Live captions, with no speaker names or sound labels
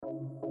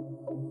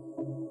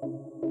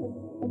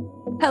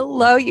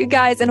Hello, you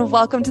guys, and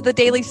welcome to the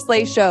Daily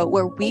Slay Show,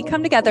 where we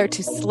come together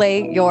to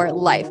slay your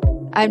life.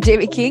 I'm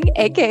Jamie King,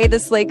 aka the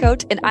Slay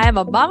Coach, and I am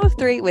a mom of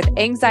three with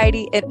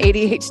anxiety and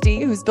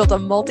ADHD who's built a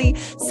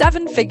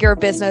multi-7-figure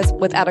business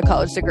without a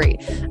college degree.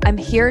 I'm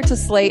here to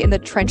slay in the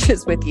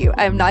trenches with you.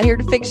 I'm not here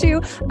to fix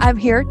you. I'm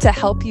here to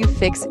help you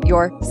fix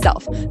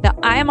yourself. Now,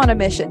 I am on a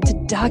mission to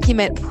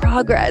document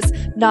progress,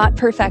 not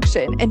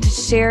perfection, and to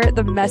share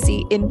the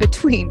messy in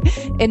between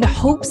in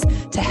hopes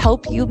to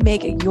help you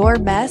make your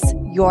mess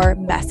your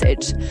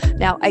message.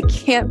 Now, I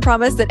can't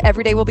promise that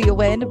every day will be a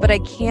win, but I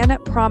can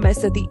promise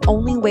that the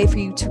only way for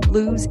you to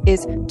lose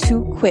is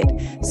to quit.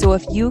 So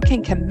if you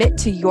can commit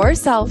to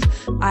yourself,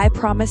 I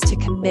promise to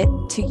commit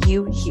to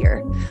you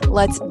here.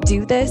 Let's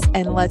do this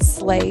and let's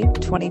slay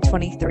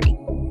 2023.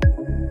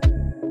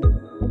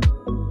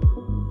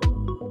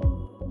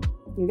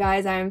 You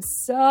guys, I'm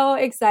so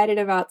excited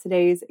about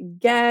today's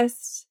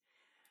guest.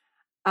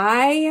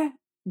 I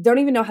don't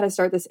even know how to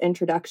start this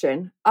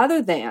introduction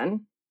other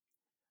than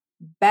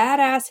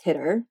badass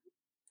hitter,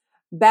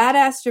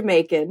 badass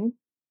Jamaican,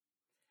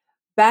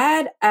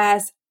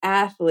 badass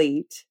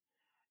athlete,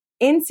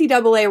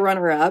 NCAA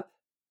runner-up,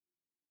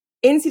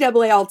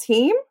 NCAA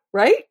all-team,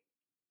 right?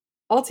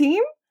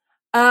 All-team.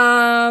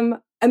 A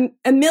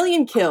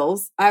million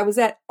kills. I was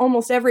at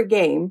almost every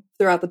game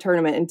throughout the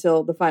tournament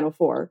until the Final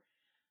Four.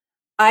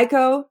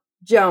 Aiko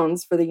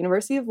Jones for the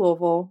University of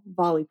Louisville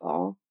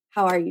Volleyball.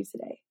 How are you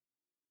today?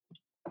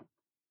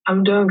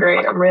 I'm doing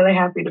great. I'm really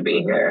happy to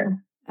be here.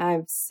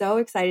 I'm so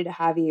excited to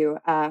have you.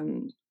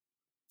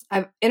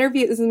 I've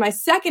interviewed, this is my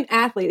second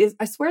athlete.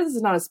 I swear this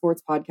is not a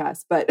sports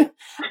podcast, but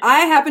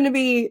I happen to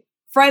be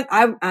friend.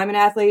 I'm an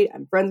athlete.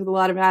 I'm friends with a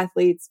lot of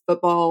athletes,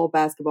 football,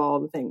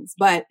 basketball, the things.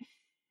 But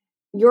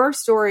your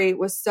story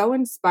was so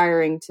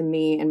inspiring to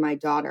me and my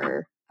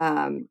daughter,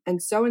 and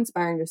so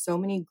inspiring to so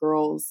many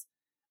girls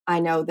I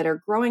know that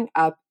are growing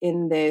up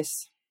in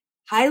this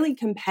highly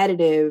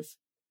competitive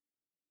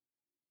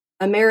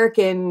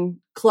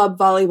American club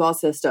volleyball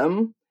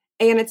system.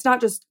 And it's not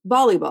just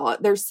volleyball.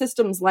 There's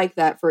systems like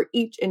that for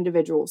each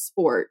individual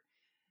sport.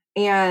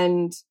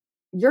 And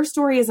your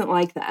story isn't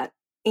like that.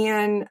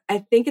 And I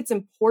think it's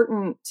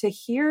important to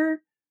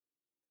hear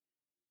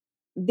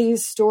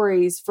these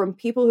stories from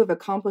people who have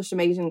accomplished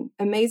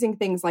amazing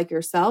things like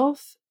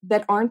yourself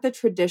that aren't the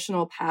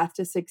traditional path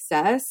to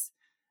success,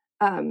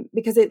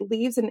 because it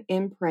leaves an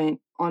imprint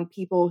on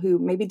people who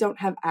maybe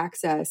don't have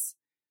access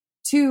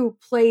to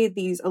play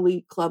these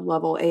elite club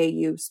level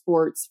AAU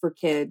sports for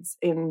kids.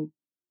 And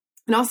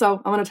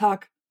also, I want to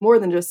talk more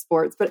than just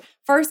sports. But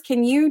first,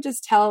 can you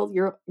just tell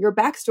your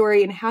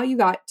backstory and how you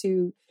got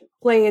to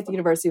play at the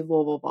University of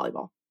Louisville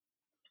volleyball?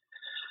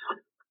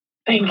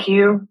 Thank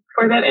you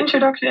for that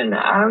introduction.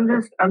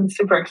 I'm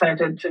super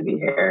excited to be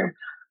here.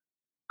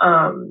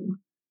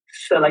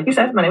 So like you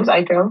said, my name is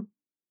Aiko.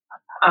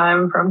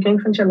 I'm from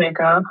Kingston,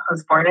 Jamaica. I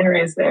was born and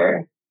raised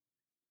there.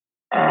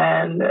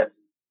 And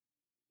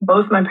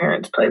both my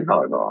parents played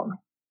volleyball.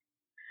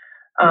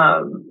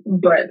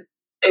 But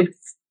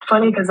it's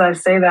funny because I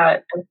say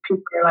that and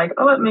people are like,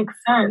 oh, it makes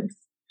sense.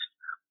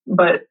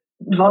 But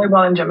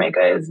volleyball in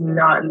Jamaica is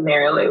not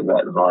nearly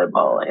what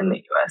volleyball in the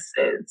U.S.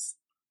 is.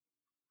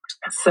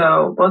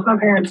 So both my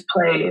parents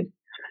played.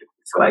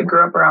 So I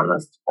grew up around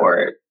the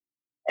sport.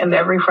 And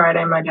every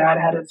Friday, my dad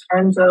had his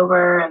friends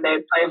over and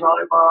they'd play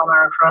volleyball on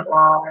our front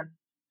lawn.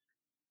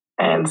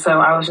 And so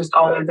I was just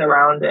always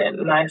around it.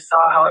 And I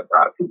saw how it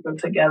brought people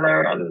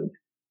together. And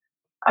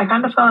I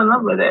kind of fell in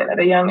love with it at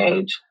a young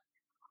age.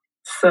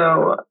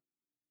 So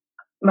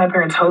my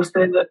parents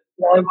hosted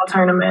volleyball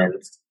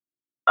tournaments.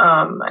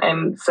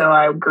 And so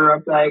I grew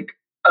up like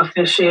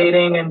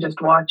officiating and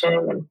just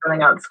watching and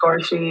filling out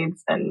score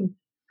sheets. And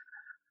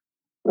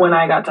when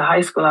I got to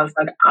high school, I was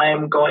like, I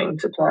am going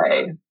to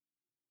play.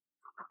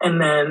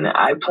 And then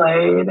I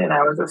played and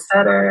I was a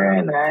setter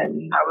and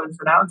then I was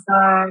an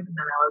outside and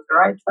then I was the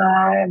right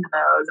side and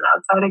then I was an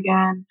outside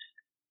again.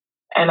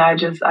 And I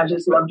just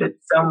loved it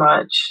so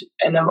much.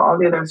 And of all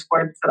the other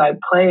sports that I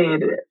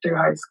played through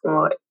high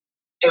school,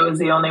 it was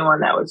the only one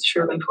that was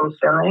truly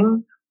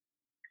fulfilling.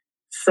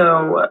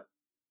 So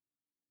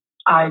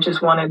I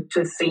just wanted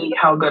to see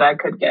how good I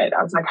could get.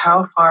 I was like,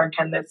 how far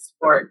can this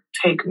sport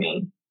take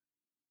me?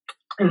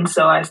 And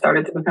so I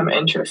started to become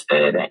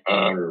interested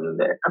in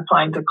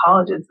applying to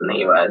colleges in the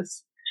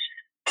U.S.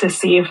 to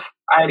see if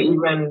I'd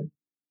even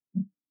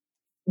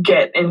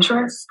get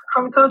interest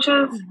from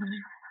coaches. Mm-hmm.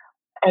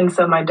 And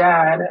so my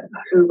dad,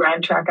 who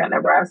ran track at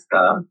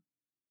Nebraska,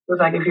 was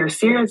like, if you're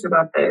serious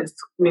about this,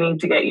 we need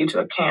to get you to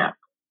a camp.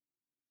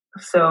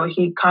 So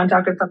he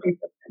contacted some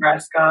people in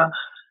Nebraska,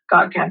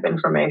 got camp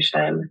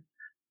information,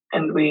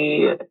 and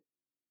we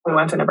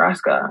went to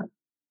Nebraska,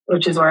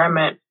 which is where I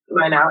met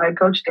my now head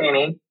coach,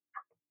 Danny.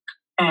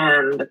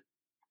 And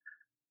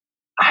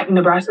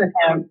Nebraska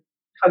camp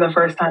for the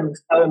first time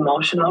was so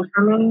emotional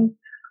for me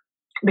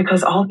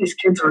because all these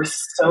kids were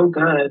so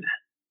good.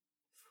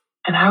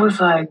 And I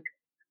was like,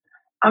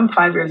 I'm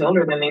 5 years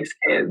older than these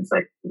kids.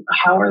 Like,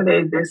 how are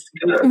they this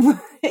good?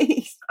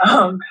 Right.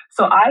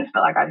 So I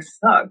felt like I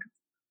sucked.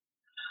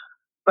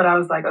 But I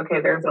was like,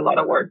 okay, there's a lot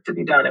of work to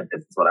be done if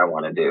this is what I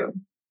want to do.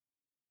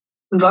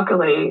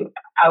 Luckily,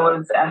 I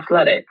was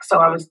athletic. So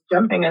I was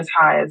jumping as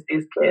high as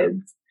these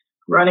kids,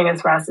 running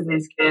as fast as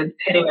these kids,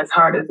 hitting as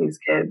hard as these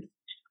kids.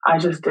 I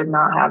just did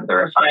not have the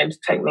refined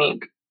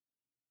technique.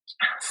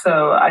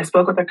 So I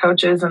spoke with the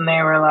coaches and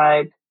they were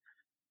like,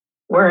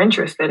 we're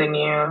interested in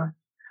you,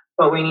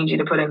 but we need you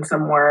to put in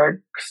some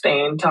work,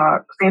 stay in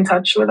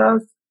touch with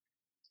us,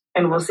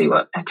 and we'll see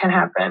what can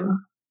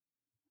happen.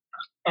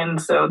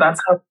 And so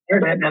that's how it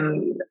started.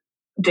 And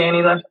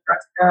Danny left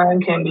Nebraska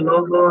and came to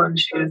Louisville, and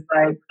she was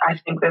like, I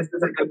think this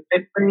is a good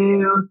fit for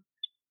you.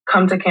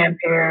 Come to camp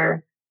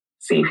here,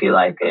 see if you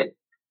like it.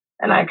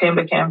 And I came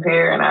to camp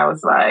here and I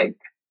was like,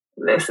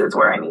 this is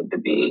where I need to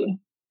be.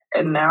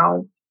 And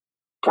now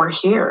we're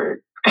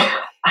here.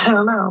 I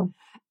don't know.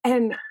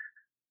 And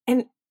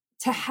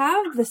to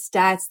have the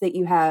stats that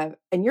you have,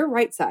 and you're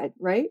right side,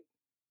 right?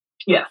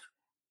 Yes.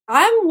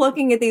 I'm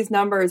looking at these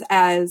numbers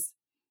as,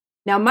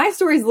 now my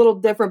story is a little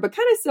different, but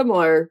kind of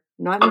similar,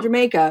 not in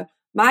Jamaica.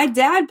 My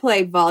dad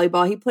played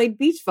volleyball. He played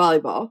beach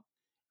volleyball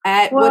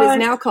at what is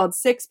now called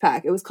Six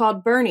Pack. It was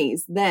called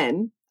Bernie's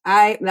then.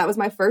 That was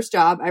my first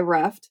job. I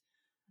reffed.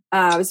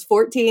 I was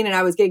 14 and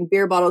I was getting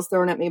beer bottles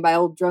thrown at me by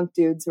old drunk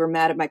dudes who were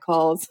mad at my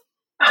calls.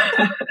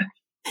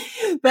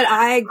 But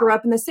I grew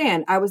up in the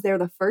sand. I was there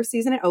the first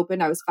season it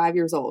opened. I was 5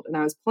 years old and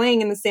I was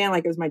playing in the sand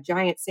like it was my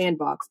giant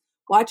sandbox,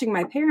 watching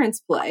my parents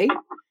play.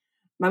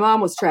 My mom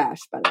was trash,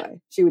 by the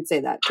way. She would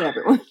say that to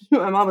everyone.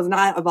 My mom was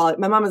not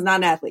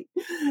an athlete.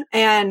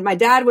 And my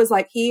dad was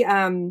like, he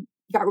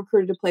got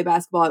recruited to play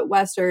basketball at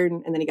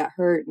Western and then he got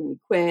hurt and he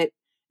quit.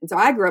 And so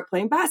I grew up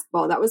playing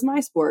basketball. That was my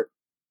sport.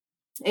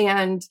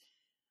 And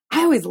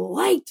I always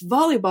liked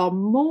volleyball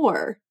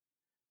more,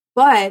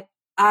 but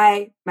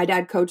my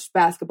dad coached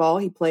basketball.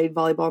 He played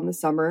volleyball in the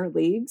summer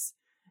leagues.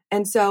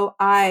 And so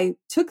I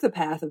took the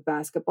path of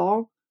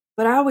basketball,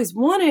 but I always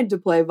wanted to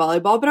play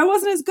volleyball, but I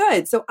wasn't as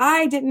good. So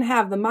I didn't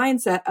have the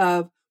mindset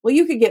of, well,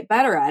 you could get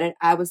better at it.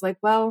 I was like,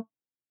 well,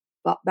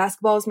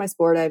 basketball is my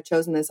sport. I've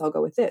chosen this. I'll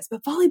go with this.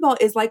 But volleyball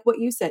is like what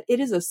you said. It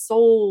is a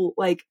soul,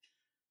 like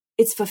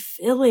it's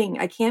fulfilling.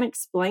 I can't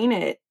explain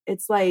it.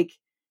 It's like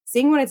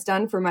seeing what it's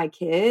done for my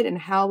kid and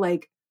how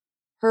like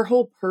her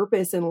whole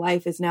purpose in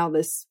life is now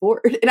this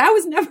sport. And I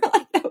was never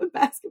like that with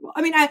basketball.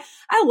 I mean, I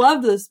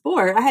loved the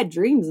sport. I had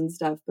dreams and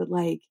stuff, but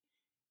like,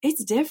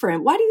 it's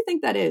different. Why do you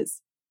think that is?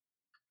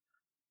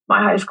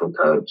 My high school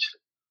coach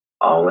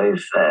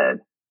always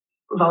said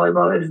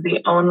volleyball is the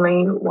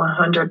only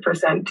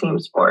 100% team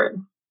sport.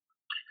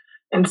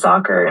 In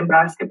soccer and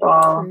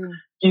basketball,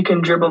 you can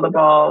dribble the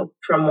ball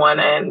from one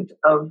end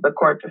of the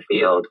court to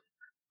field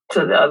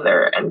to the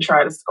other and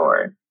try to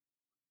score.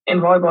 In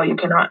volleyball, you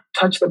cannot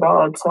touch the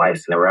ball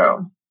twice in a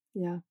row.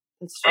 Yeah,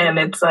 that's true. And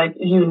it's like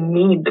you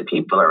need the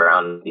people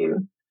around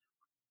you.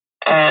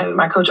 And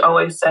my coach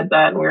always said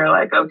that, and we were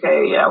like,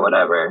 okay, yeah,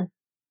 whatever.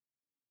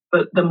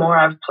 But the more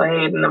I've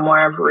played and the more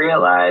I've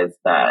realized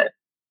that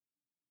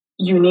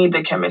you need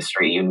the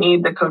chemistry, you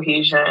need the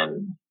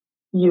cohesion,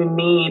 you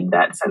need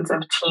that sense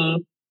of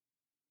team.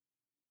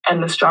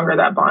 And the stronger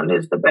that bond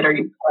is, the better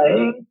you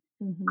play.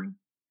 Mm-hmm.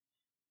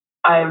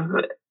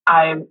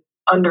 I've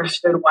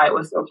understood why it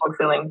was so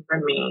fulfilling for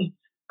me,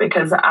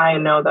 because I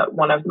know that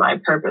one of my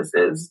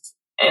purposes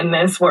in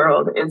this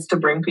world is to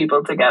bring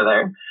people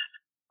together.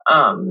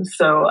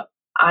 So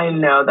I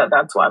know that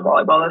that's why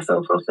volleyball is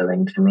so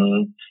fulfilling to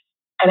me.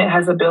 And it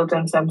has a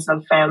built-in sense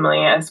of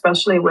family,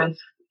 especially with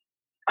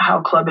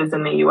how club is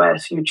in the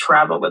US. You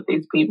travel with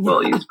these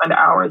people, you spend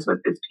hours with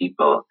these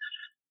people,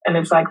 and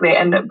it's like they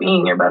end up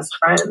being your best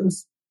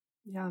friends.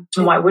 Yeah.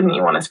 And why wouldn't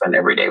you want to spend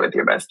every day with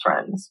your best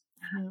friends?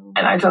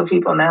 And I tell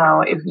people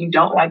now, if you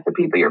don't like the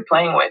people you're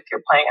playing with,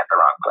 you're playing at the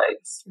wrong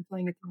place. You're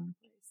playing at the wrong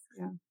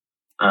place.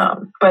 Yeah.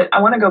 But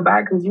I want to go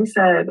back because you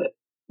said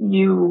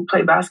you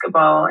played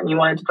basketball and you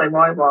wanted to play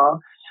volleyball.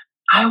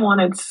 I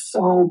wanted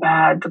so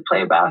bad to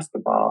play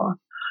basketball.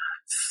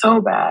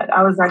 So bad.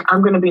 I was like,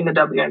 I'm going to be in the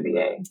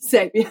WNBA.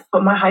 Same. Yeah.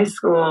 But my high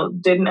school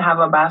didn't have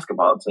a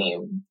basketball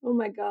team. Oh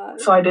my God.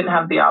 So I didn't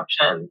have the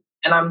option.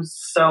 And I'm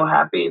so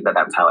happy that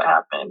that's how it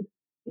happened.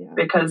 Yeah.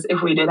 Because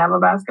if we did have a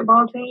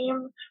basketball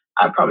team,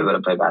 I probably would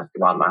have played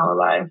basketball my whole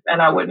life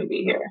and I wouldn't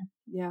be here.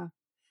 Yeah.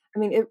 I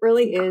mean, it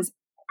really is.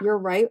 You're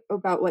right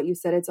about what you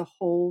said. It's a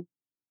whole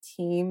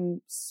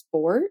team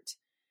sport.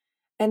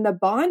 And the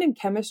bond and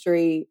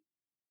chemistry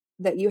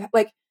that you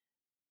like,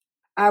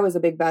 I was a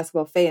big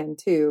basketball fan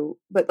too,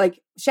 but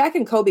like Shaq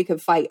and Kobe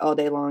could fight all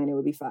day long and it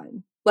would be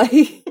fine.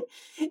 Like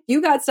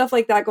you got stuff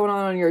like that going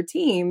on your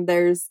team.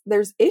 There's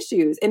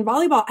issues in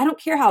volleyball. I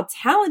don't care how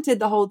talented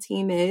the whole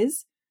team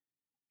is.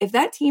 If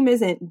that team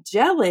isn't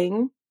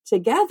gelling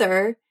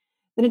together,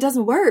 then it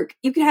doesn't work.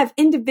 You can have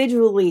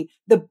individually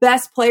the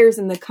best players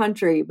in the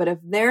country, but if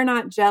they're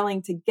not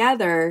gelling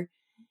together,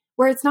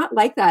 where it's not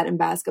like that in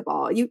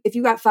basketball. If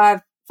you got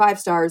five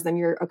stars, then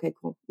you're okay,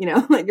 cool. You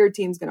know, like your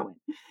team's going to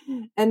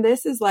win. And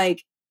this is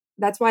like,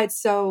 that's why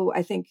it's so,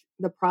 I think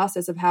the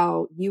process of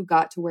how you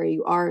got to where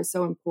you are is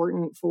so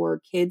important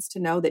for kids to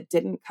know that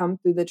didn't come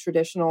through the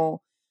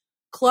traditional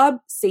club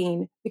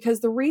scene, because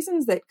the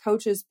reasons that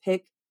coaches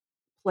pick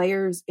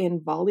players in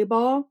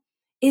volleyball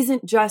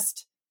isn't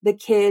just the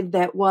kid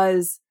that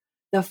was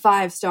the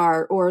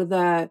 5-star or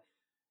the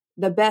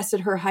best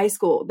at her high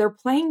school. They're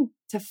playing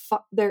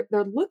they're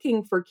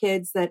looking for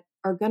kids that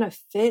are going to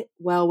fit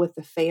well with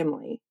the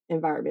family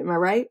environment. Am I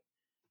right?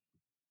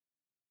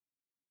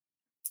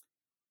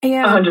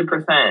 And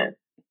 100%.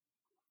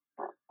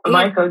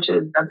 My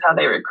coaches, that's how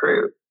they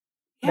recruit.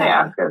 Yeah. They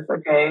ask us,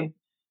 okay,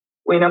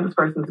 we know this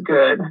person's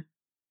good,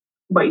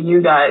 but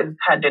you guys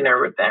had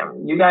dinner with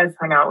them. You guys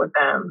hung out with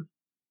them.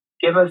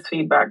 Give us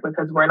feedback,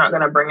 because we're not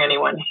going to bring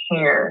anyone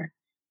here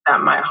that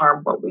might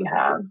harm what we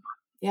have.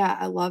 Yeah,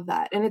 I love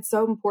that. And it's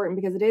so important,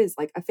 because it is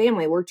like a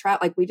family. We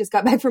just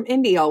got back from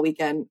Indy all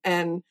weekend,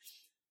 and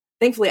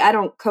thankfully I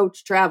don't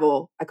coach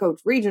travel. I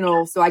coach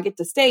regional. So I get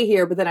to stay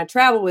here, but then I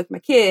travel with my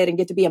kid and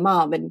get to be a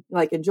mom and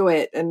like enjoy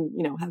it and,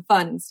 have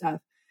fun and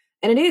stuff.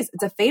 And it's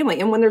a family.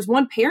 And when there's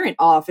one parent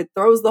off, it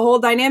throws the whole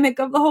dynamic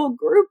of the whole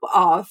group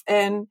off.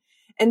 And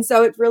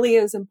so it really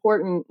is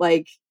important,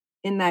 like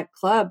in that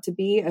club, to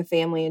be a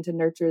family and to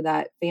nurture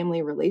that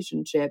family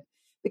relationship.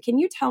 But can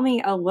you tell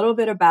me a little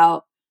bit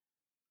about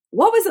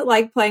what was it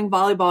like playing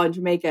volleyball in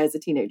Jamaica as a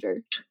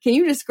teenager? Can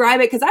you describe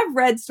it? Because I've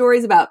read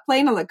stories about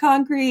playing on the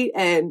concrete,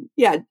 and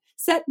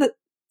set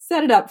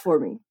it up for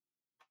me.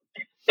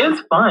 It's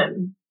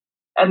fun.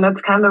 And that's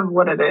kind of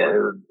what it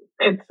is.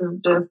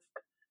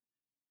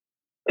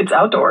 It's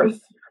outdoors.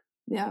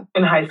 Yeah.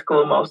 In high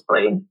school,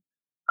 mostly.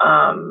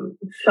 Some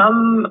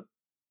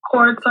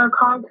courts are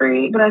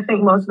concrete, but I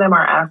think most of them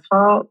are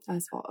asphalt.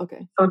 Asphalt,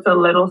 okay. So it's a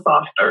little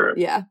softer.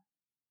 Yeah.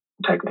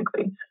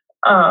 Technically.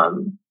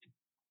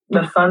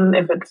 The sun,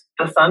 if the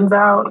sun's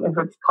out, if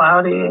it's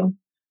cloudy,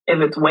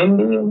 if it's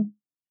windy.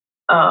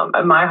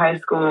 At my high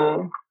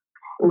school,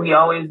 we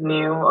always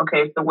knew,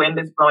 okay, if the wind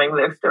is blowing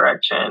this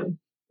direction,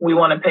 we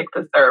want to pick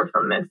the serve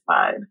from this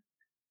side.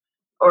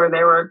 Or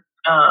there were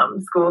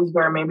schools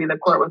where maybe the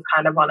court was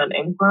kind of on an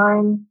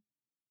incline,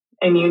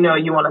 and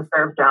you want to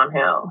serve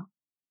downhill.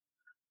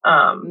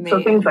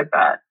 So things like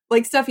that.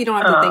 Like stuff you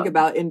don't have to think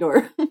about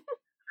indoor.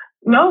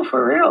 No,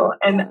 for real.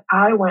 And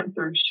I went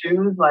through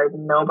shoes like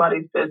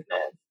nobody's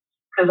business,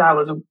 because I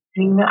was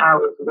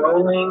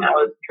rolling, I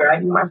was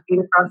dragging my feet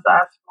across the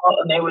asphalt,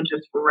 and they would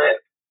just rip.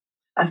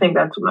 I think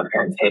that's what my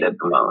parents hated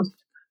the most.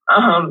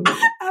 I'm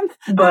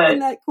in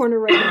that corner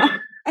right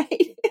now.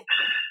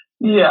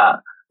 Yeah.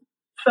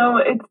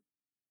 So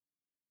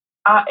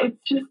I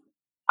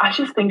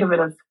just think of it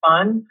as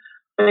fun,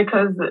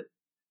 because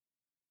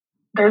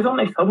there's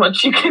only so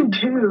much you can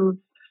do.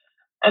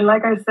 And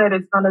like I said,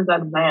 it's not as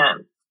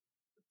advanced.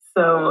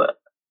 So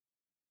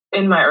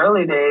in my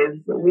early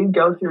days, we'd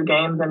go through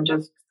games and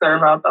just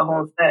serve out the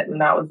whole set,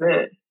 and that was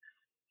it.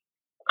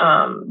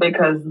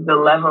 Because the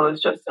level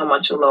is just so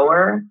much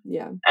lower.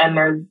 Yeah. And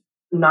there's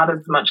not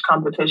as much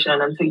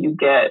competition until you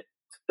get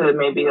to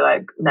maybe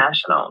like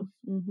nationals.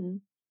 Mm-hmm.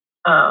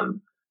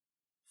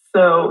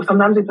 So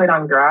sometimes we played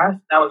on grass.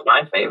 That was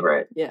my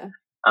favorite. Yeah.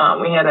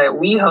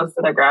 We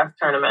hosted a grass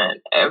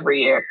tournament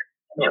every year,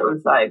 and it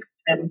was like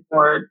 10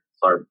 courts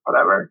or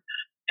whatever.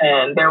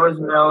 And there was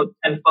no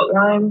 10-foot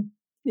line.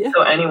 Yeah.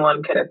 So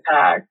anyone could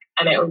attack,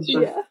 and it was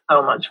just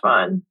so much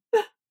fun.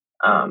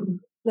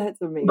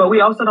 That's amazing. But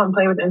we also don't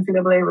play with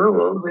NCAA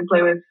rules. We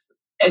play with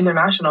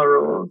international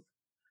rules.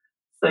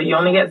 So you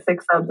only get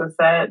 6 subs a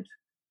set.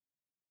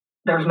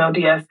 There's no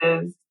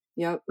DSs.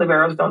 Yep.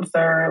 Liberos don't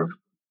serve.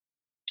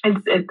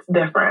 It's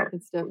different.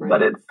 It's different.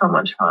 But it's so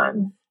much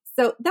fun.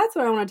 So that's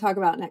what I want to talk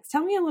about next.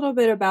 Tell me a little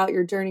bit about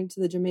your journey to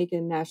the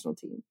Jamaican national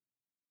team.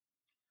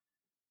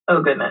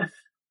 Oh, goodness.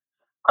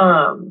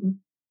 I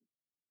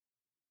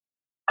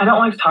don't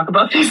like to talk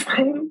about these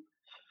things,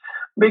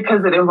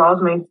 because it involves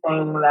me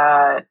saying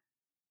that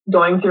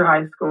going through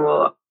high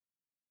school,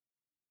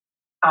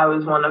 I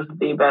was one of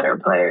the better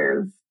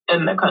players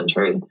in the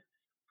country.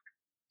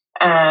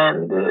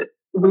 And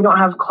we don't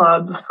have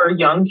clubs for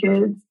young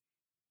kids.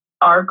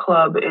 Our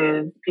club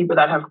is people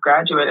that have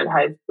graduated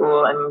high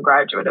school and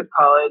graduated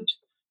college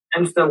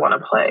and still want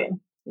to play.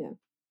 Yeah.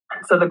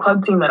 So the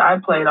club team that I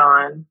played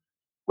on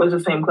was the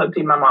same club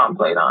team my mom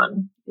played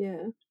on.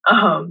 Yeah.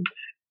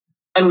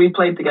 And we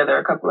played together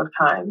a couple of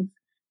times.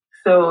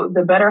 So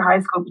the better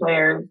high school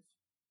players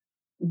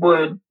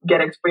would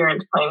get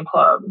experience playing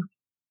club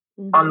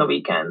on the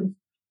weekends.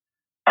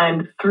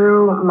 And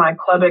through my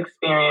club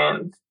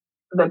experience,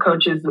 the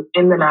coaches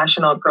in the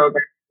national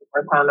program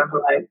were kind of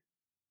like,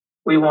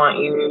 we want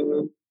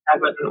you,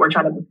 we're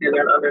trying to put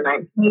together an under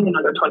 19 and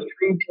under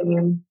 23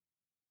 team.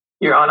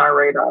 You're on our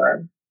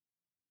radar.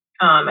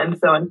 And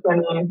so in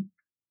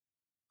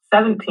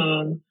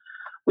 2017,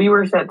 we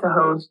were set to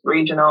host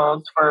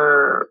regionals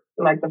for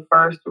like the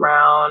first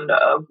round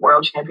of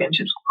World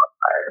Championships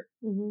qualifiers.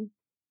 Mm-hmm.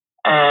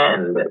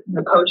 And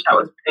the coach that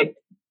was picked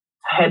to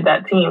head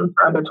that team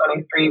for under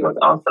 23 was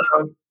also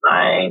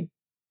my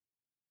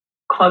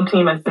club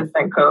team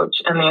assistant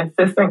coach. And the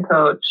assistant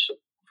coach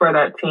for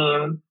that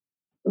team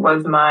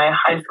was my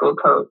high school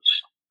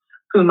coach,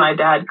 who my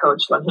dad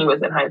coached when he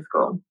was in high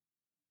school.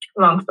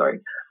 Long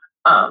story.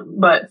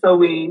 But so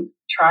we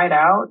tried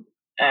out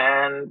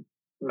and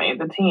made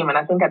the team. And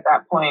I think at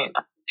that point,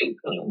 I was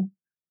 18.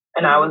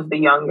 And I was the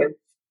youngest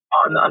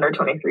on the under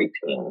 23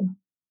 team.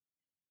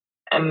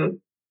 And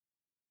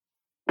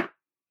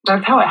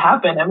that's how it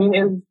happened. I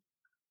mean,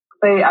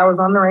 I was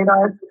on the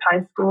radar since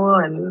high school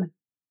and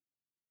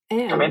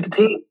I made the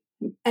team.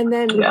 And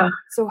then,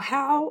 so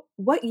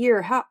what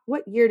year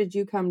did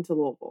you come to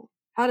Louisville?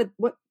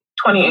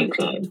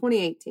 2018.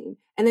 2018.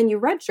 And then you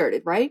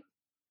redshirted, right?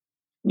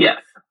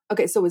 Yes.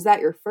 Okay. So was that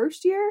your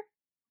first year?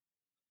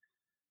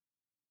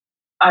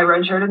 I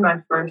redshirted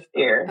my first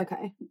year.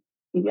 Okay.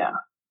 Yeah.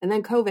 And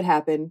then COVID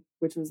happened,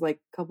 which was like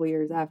a couple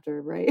years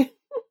after, right?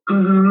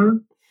 Mm-hmm.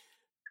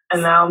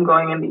 And now I'm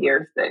going into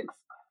year 6.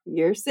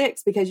 Year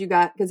 6,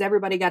 because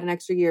everybody got an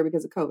extra year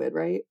because of COVID,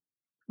 right?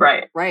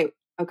 Right.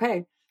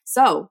 Okay.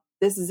 So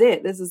this is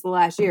it. This is the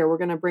last year. We're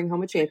going to bring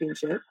home a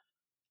championship.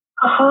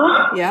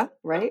 Uh-huh. Yeah.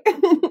 Right.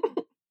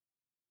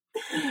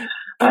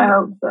 I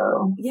hope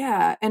so.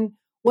 Yeah. And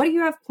what do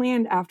you have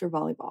planned after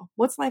volleyball?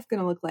 What's life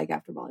going to look like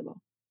after volleyball?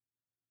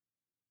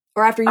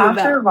 Or after U of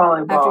L?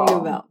 Volleyball. After U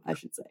of L, I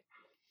should say.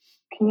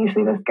 Can you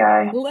see this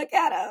guy? Look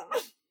at him.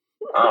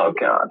 Oh,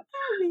 God.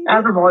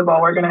 After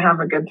volleyball, we're going to have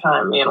a good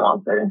time, me and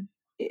Walter.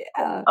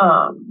 Yeah.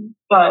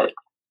 But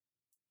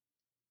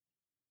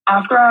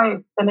after I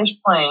finish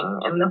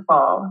playing in the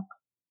fall,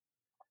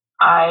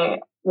 I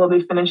will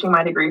be finishing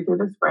my degree through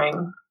the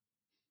spring,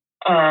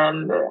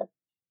 and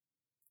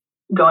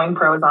going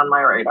pro is on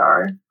my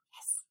radar.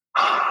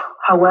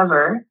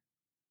 However,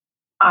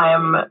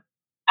 I'm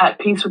at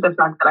peace with the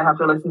fact that I have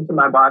to listen to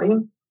my body.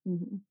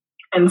 Mm-hmm.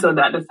 And so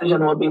that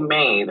decision will be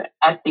made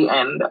at the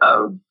end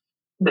of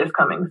this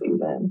coming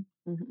season.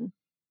 Mm-hmm.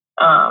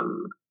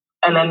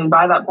 And then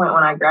by that point,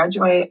 when I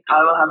graduate,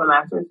 I will have a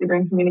master's degree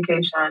in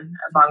communication,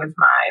 as long as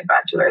my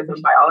bachelor's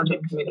in biology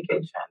and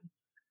communication.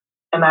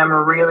 And I'm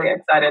really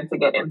excited to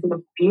get into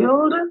the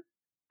field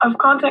of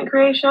content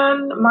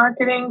creation,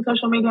 marketing,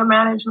 social media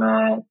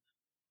management,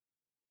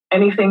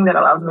 anything that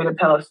allows me to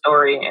tell a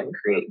story and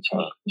create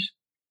change.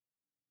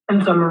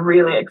 And so I'm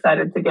really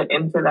excited to get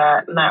into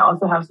that. And I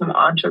also have some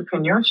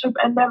entrepreneurship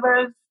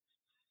endeavors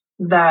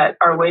that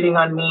are waiting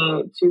on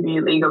me to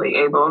be legally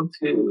able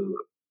to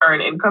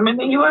earn income in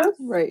the U.S.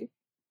 Right.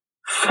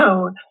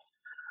 So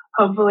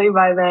hopefully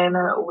by then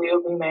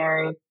we'll be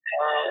married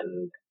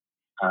and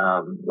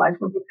life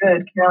will be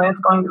good. Carolyn's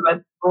going to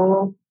vet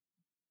school.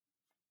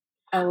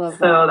 I love that.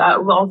 So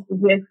that will also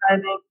be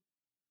exciting.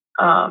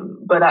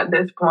 But at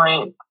this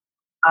point,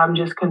 I'm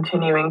just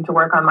continuing to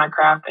work on my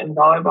craft in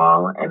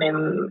volleyball and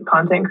in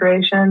content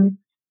creation.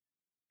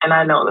 And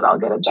I know that I'll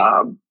get a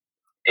job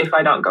if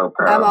I don't go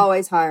pro. I'm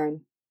always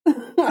hiring.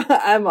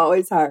 I'm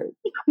always hired.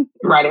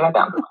 Writing that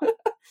down.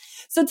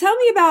 So tell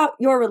me about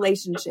your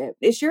relationship.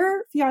 Is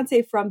your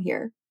fiance from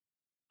here?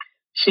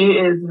 She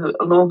is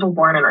Louisville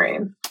born and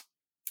raised.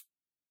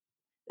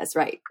 That's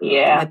right.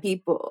 Yeah. My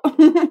people.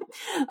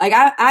 Like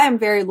I am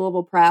very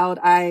Louisville proud.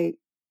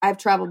 I've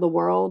traveled the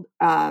world.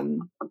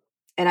 And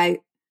I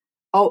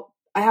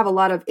have a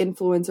lot of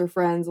influencer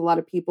friends, a lot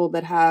of people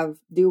that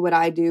do what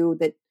I do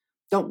that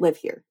don't live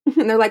here.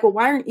 And they're like, well,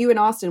 why aren't you in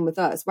Austin with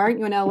us? Why aren't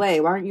you in LA?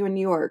 Why aren't you in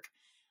New York?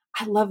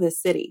 I love this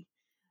city.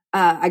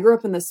 I grew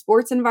up in the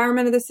sports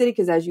environment of the city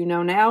because, as you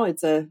know now,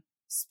 it's a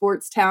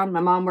sports town. My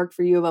mom worked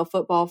for U of L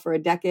football for a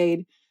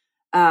decade.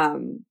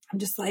 I'm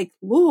just like,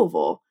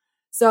 Louisville.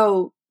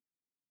 So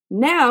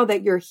now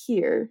that you're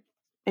here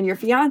and your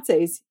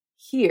fiance's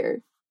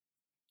here,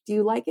 do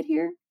you like it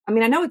here? I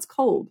mean, I know it's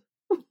cold.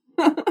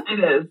 It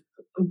is.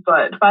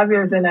 But 5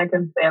 years in, I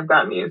can say I've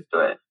gotten used to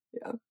it.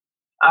 Yeah.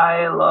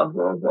 I love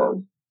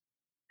Louisville.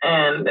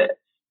 And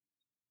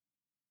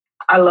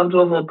I loved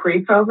Louisville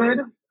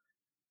pre-COVID.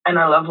 And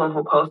I love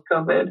Louisville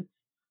post-COVID.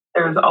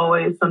 There's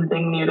always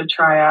something new to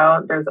try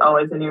out. There's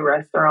always a new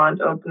restaurant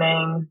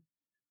opening.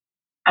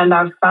 And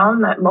I've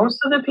found that most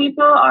of the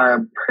people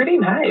are pretty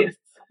nice.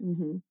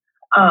 Mm-hmm.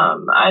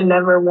 I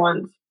never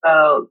once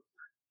felt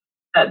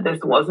that this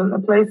wasn't the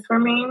place for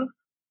me.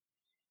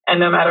 And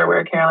no matter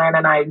where Caroline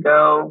and I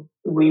go,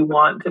 we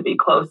want to be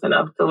close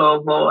enough to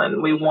Louisville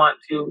and we want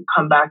to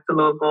come back to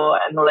Louisville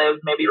and live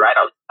maybe right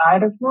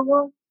outside of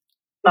Louisville,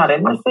 not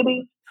in the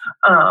city.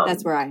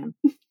 That's where I am.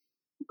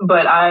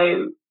 But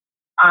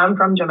I'm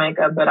from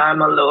Jamaica, but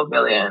I'm a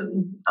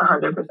Louisvillian,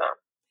 100%.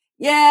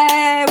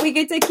 Yay! We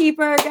get to keep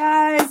her,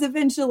 guys,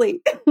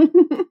 eventually.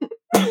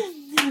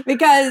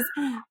 Because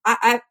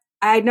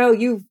I know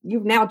you've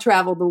now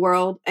traveled the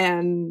world,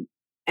 and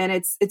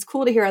it's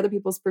cool to hear other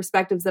people's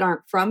perspectives that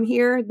aren't from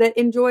here that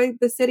enjoy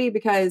the city.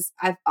 Because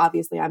I'm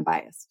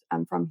biased.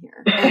 I'm from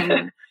here,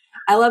 and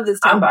I love this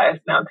town. I'm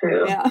biased now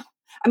too. Yeah,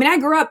 I mean, I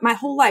grew up my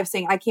whole life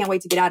saying I can't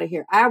wait to get out of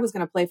here. I was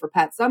going to play for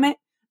Pat Summitt.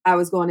 I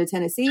was going to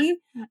Tennessee,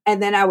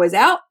 and then I was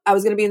out. I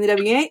was going to be in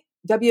the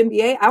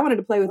WNBA. I wanted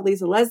to play with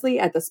Lisa Leslie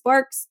at the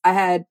Sparks. I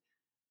had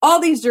all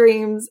these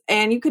dreams,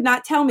 and you could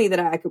not tell me that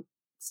I could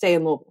stay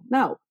in Louisville.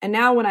 No. And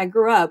now when I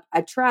grew up,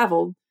 I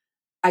traveled.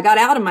 I got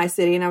out of my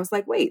city, and I was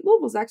like, wait,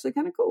 Louisville's actually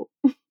kind of cool.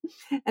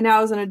 And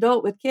now as an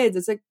adult with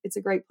kids, it's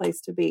a great place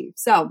to be.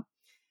 So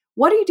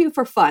what do you do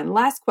for fun?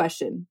 Last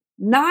question.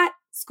 Not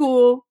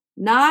school,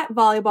 not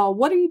volleyball.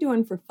 What are you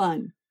doing for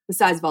fun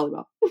besides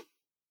volleyball?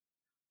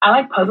 I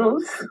like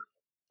puzzles.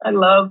 I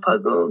love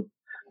puzzles.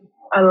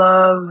 I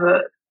love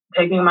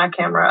taking my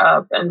camera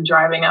up and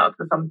driving out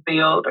to some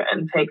field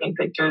and taking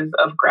pictures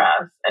of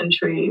grass and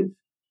trees.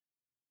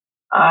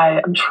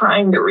 I am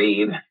trying to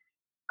read.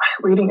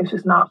 Reading is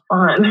just not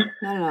fun.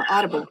 No.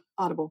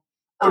 Audible.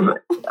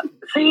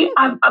 See,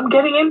 I'm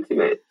getting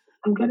into it.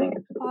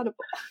 Audible.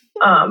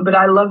 But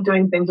I love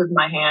doing things with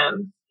my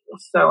hands.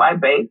 So I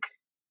bake.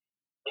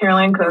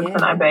 Caroline cooks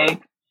and I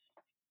bake.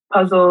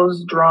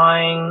 Puzzles,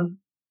 drawing.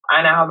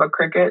 I now have a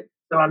Cricut,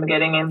 so I'm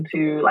getting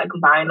into like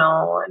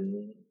vinyl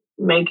and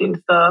making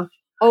stuff.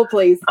 Oh,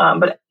 please.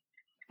 But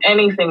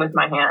anything with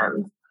my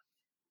hands.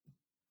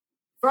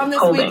 From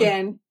this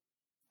weekend.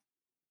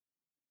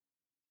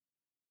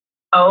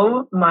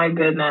 Oh my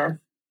goodness.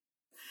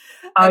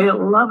 I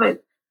love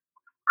it.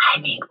 I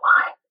need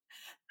one.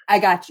 I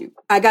got you.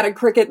 I got a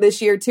Cricut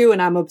this year too,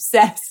 and I'm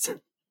obsessed.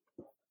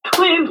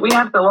 Twins, we'll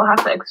have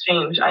to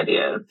exchange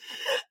ideas.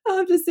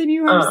 I'll just send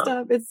you her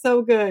stuff. It's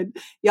so good.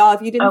 Y'all,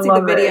 if you didn't see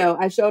the video,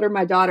 I showed her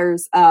my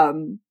daughter's,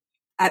 my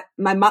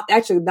mom,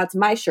 actually, that's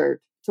my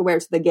shirt to wear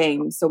to the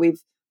game. So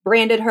we've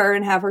branded her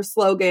and have her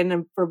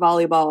slogan for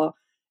volleyball,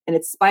 and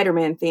it's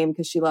Spider-Man themed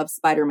because she loves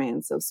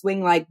Spider-Man. So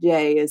swing like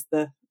Jay is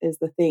the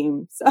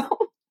theme. So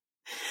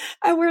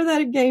I wear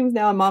that at games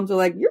now, and moms are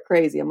like, "You're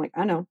crazy." I'm like,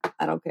 "I know.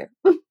 I don't care."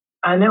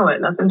 I know it.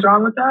 Nothing's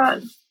wrong with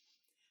that.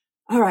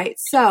 All right.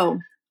 So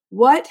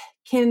what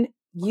can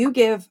you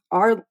give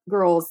our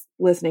girls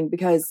listening?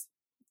 Because,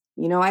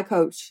 you know, I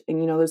coach,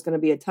 and, you know, there's going to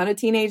be a ton of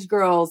teenage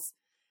girls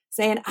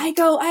saying, I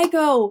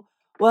go.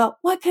 Well,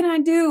 what can I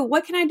do?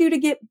 What can I do to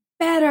get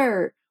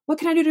better? What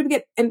can I do to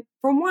get, and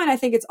for one, I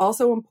think it's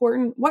also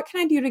important. What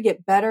can I do to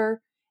get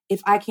better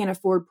if I can't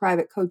afford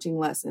private coaching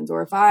lessons,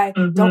 or if I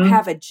don't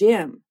have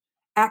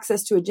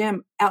access to a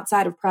gym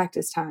outside of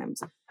practice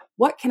times?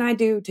 What can I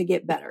do to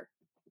get better?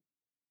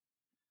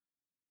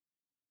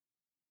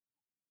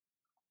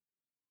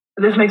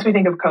 This makes me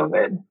think of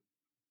COVID,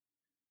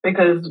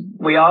 because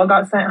we all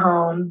got sent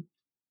home,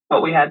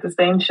 but we had to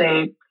stay in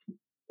shape.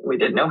 We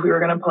didn't know if we were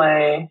going to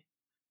play.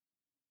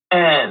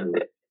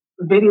 And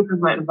videos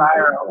went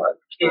viral of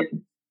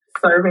kids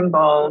serving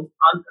balls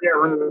onto their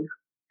roof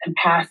and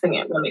passing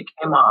it when it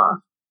came off.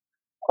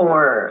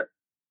 Or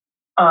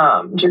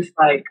just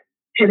like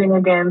hitting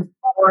against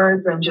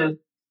boards and just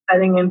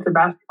heading into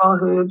basketball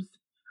hoops.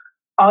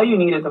 All you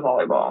need is a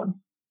volleyball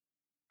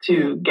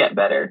to get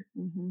better.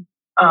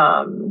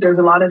 There's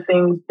a lot of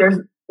things.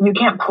 You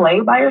can't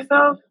play by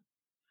yourself,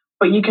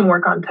 but you can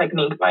work on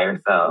technique by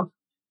yourself.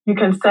 You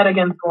can set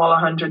against the wall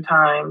 100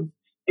 times.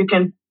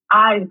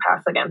 I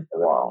pass against the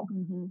wall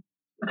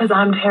because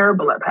I'm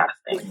terrible at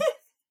passing.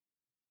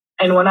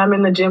 And when I'm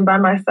in the gym by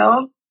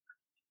myself,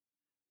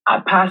 I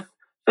pass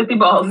 50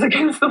 balls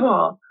against the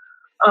wall.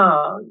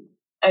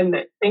 And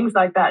things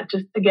like that,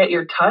 just to get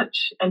your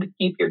touch and to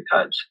keep your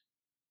touch.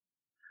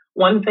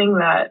 One thing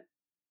that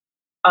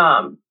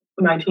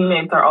my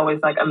teammates are always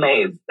like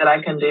amazed that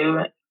I can do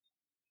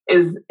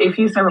is if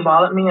you serve a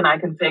ball at me and I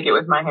can take it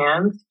with my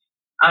hands,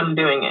 I'm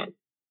doing it.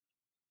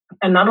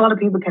 And not a lot of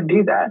people can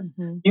do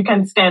that. You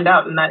can stand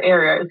out in that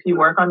area if you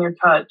work on your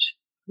touch.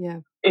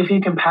 Yeah. If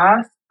you can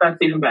pass, that's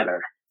even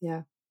better.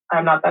 Yeah.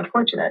 I'm not that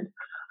fortunate.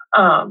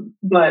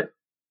 But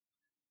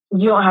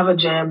you don't have a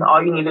gym.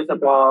 All you need is a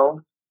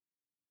ball.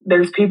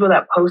 There's people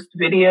that post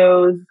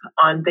videos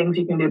on things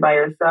you can do by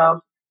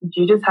yourself.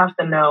 You just have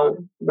to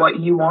know what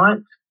you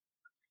want.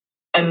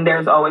 And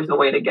there's always a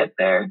way to get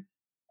there.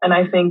 And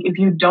I think if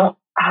you don't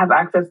have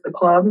access to the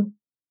club,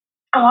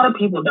 a lot of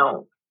people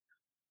don't.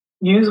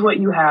 Use what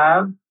you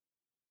have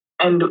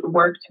and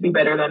work to be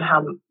better than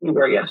how you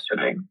were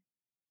yesterday.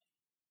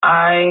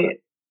 I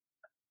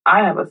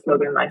have a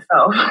slogan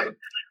myself,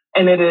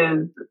 and it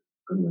is,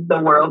 the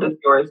world is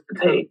yours to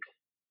take.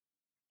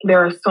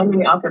 There are so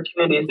many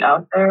opportunities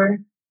out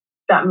there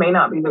that may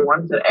not be the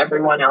ones that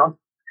everyone else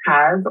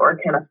has or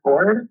can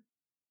afford.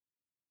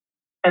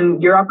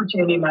 And your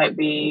opportunity might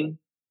be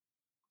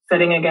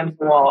sitting against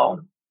the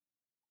wall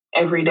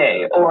every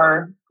day,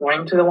 or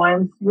going to the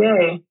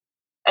YMCA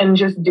and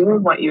just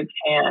doing what you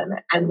can.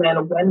 And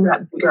then when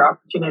that bigger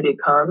opportunity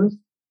comes,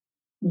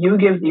 you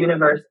give the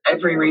universe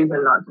every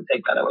reason not to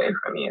take that away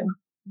from you.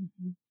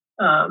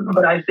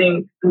 But I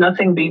think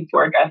nothing beats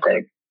work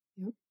ethic.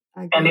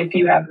 And if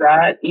you have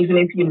that, even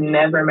if you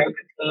never make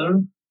the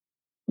team,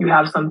 you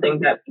have something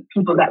that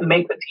people that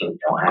make the team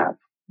don't have.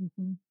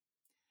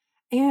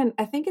 And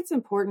I think it's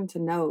important to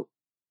note,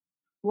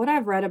 what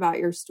I've read about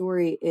your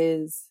story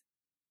is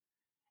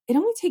it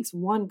only takes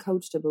one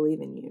coach to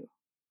believe in you.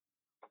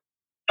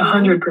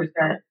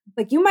 100%.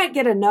 Like, you might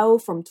get a no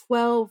from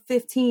 12,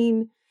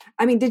 15.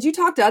 I mean, did you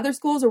talk to other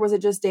schools, or was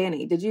it just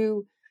Danny? Did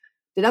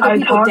other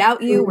people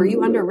doubt you? Were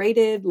you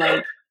underrated?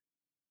 Like,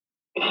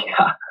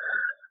 yeah.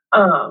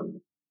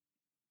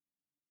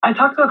 I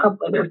talked to a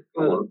couple other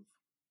schools.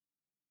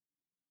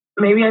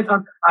 Maybe I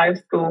talked to 5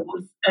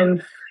 schools,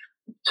 and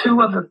 2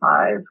 of the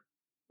 5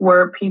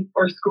 were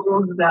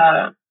schools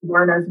that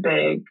weren't as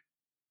big.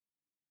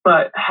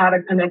 but had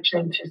a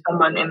connection to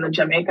someone in the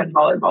Jamaican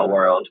volleyball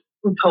world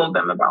who told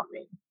them about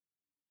me.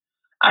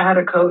 I had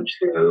a coach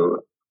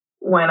who,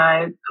 when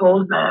I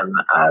told them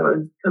I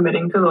was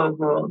committing to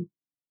Louisville,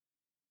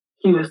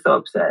 he was so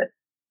upset.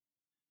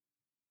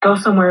 Go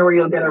somewhere where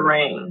you'll get a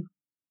ring.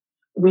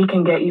 We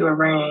can get you a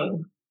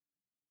ring.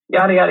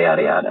 Yada, yada,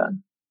 yada, yada.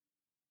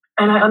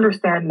 And I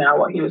understand now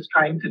what he was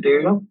trying to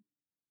do.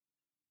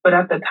 But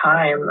at the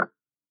time,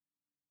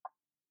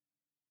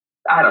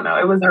 I don't know,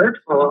 it was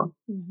hurtful.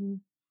 Mm-hmm.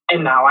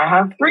 And now I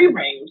have 3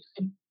 rings.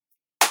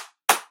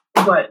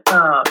 But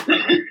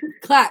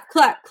clap,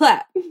 clap,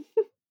 clap.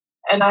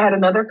 And I had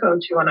another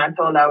coach who, when I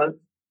told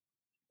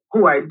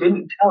who I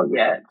didn't tell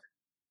yet,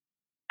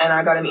 and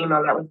I got an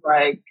email that was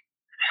like,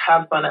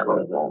 have fun at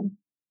Louisville.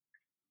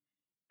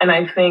 And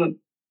I think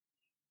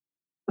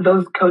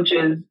those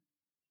coaches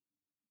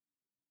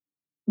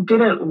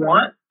didn't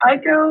want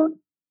Aiko.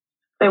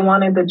 They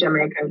wanted the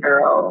Jamaican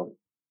girl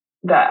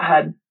that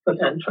had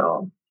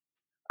potential.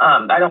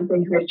 I don't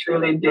think they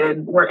truly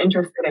were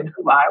interested in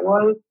who I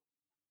was,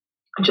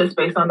 just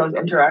based on those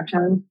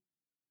interactions.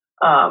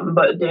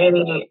 But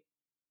Danny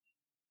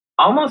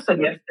almost said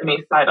yes to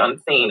me sight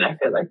unseen. I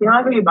feel like,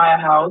 after you buy a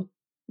house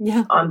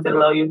on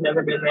Zillow, you've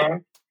never been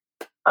there.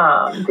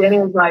 Danny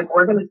was like,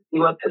 we're going to see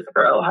what this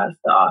girl has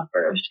to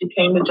offer. She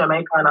came to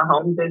Jamaica on a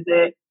home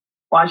visit,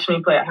 watched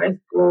me play at high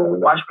school,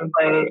 watched me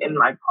play in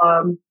my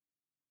club.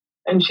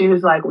 And she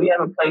was like, we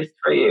have a place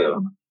for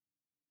you.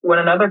 When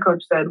another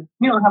coach said,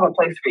 we don't have a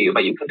place for you,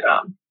 but you can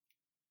come.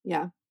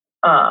 Yeah.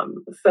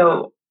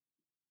 So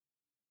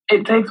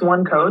it takes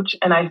one coach.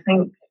 And I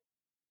think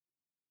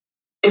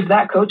if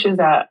that coach is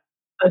at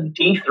a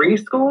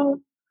D3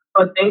 school,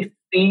 but they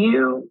see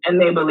you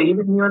and they believe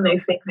in you and they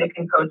think they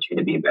can coach you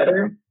to be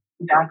better,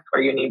 that's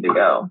where you need to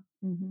go.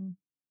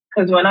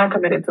 Because when I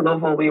committed to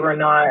Louisville, we were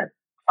not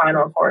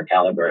Final Four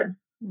caliber.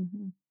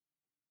 Mm-hmm.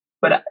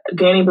 But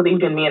Danny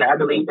believed in me and I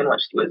believed in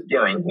what she was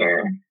doing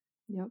here.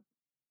 Yep.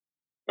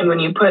 And when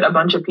you put a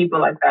bunch of people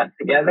like that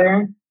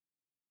together,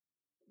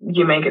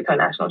 you make it to a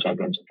national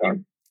championship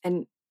game.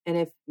 And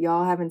if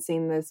y'all haven't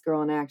seen this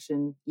girl in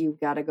action,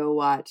 you've got to go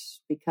watch,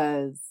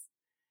 because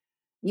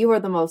you are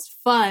the most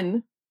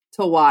fun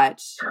to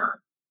watch,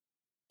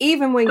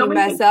 even when you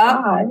mess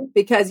up,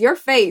 because your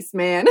face,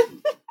 man,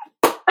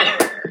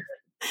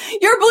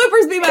 your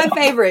bloopers be my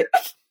favorite,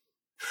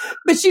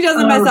 but she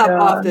doesn't mess up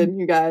often,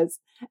 you guys.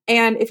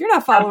 And if you're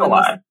not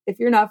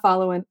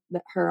following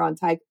her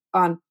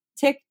on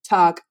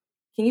TikTok,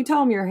 can you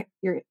tell them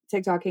your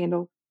TikTok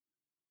handle?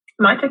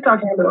 My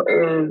TikTok handle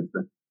is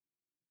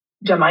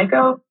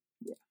Jamaico.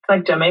 It's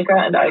like Jamaica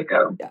and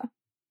Aiko. Yeah.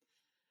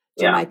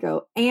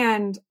 Jamaico.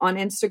 And on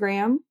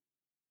Instagram,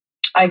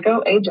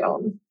 Aiko A.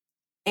 Jones.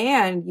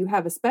 And you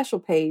have a special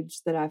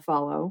page that I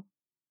follow.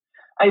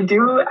 I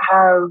do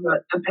have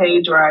a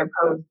page where I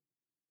post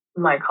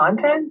my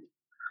content.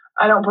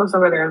 I don't post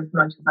over there as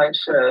much as I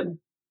should,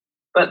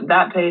 but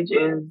that page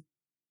is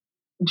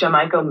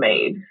Jamaico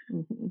Made.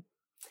 Mm-hmm.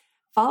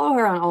 Follow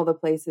her on all the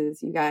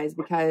places, you guys,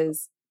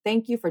 because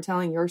thank you for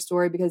telling your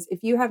story. Because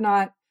if you have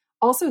not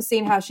also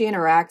seen how she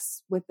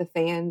interacts with the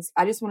fans,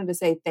 I just wanted to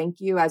say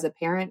thank you as a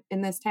parent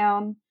in this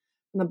town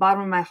from the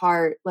bottom of my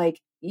heart. Like,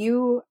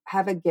 you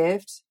have a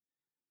gift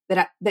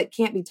that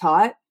can't be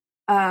taught.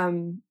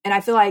 And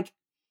I feel like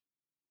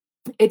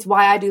it's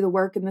why I do the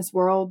work in this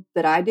world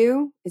that I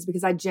do, is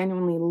because I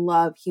genuinely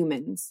love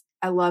humans.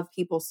 I love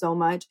people so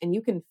much. And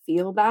you can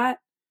feel that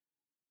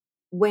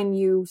when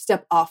you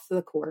step off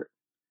the court.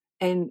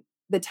 And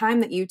the time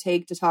that you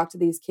take to talk to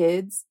these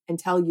kids and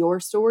tell your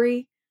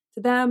story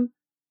to them,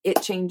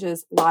 it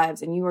changes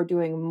lives, and you are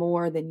doing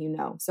more than you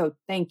know. So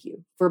thank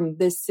you from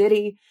this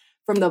city,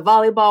 from the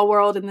volleyball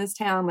world in this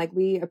town. Like,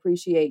 we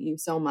appreciate you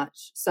so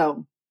much.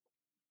 So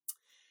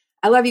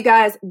I love you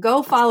guys.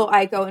 Go follow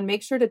Aiko and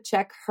make sure to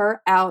check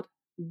her out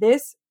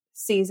this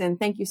season.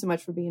 Thank you so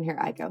much for being here,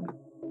 Aiko.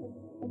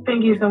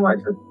 Thank you so much.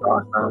 It's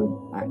awesome.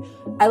 All right.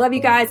 I love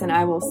you guys, and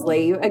I will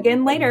slay you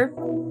again later.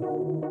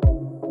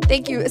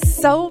 Thank you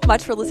so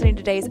much for listening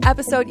to today's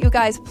episode. You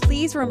guys,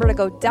 please remember to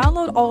go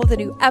download all of the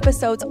new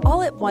episodes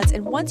all at once.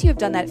 And once you have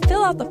done that,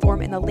 fill out the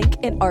form in the link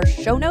in our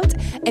show notes.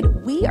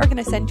 And we are going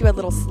to send you a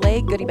little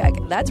Slay goodie bag.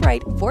 That's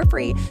right, for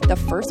free. The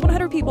first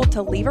 100 people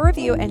to leave a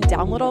review and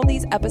download all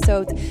these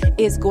episodes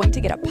is going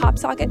to get a pop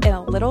socket and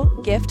a little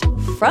gift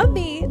from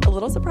me. A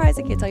little surprise.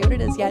 I can't tell you what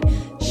it is yet.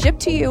 Shipped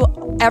to you.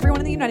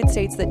 Everyone in the United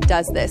States that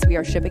does this, we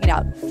are shipping it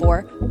out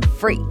for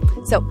free.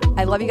 So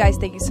I love you guys.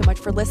 Thank you so much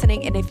for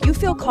listening. And if you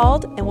feel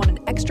called and want an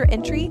extra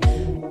entry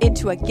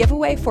into a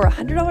giveaway for a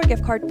 $100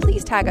 gift card,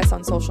 please tag us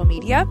on social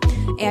media.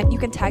 And you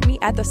can tag me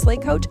at The Slay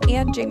Coach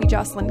and Jamie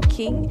Jocelyn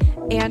King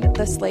and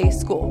The Slay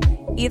School.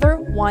 Either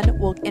one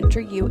will enter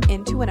you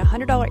into an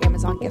 $100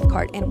 Amazon gift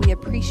card. And we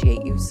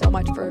appreciate you so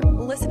much for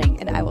listening,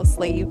 and I will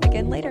slay you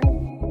again later.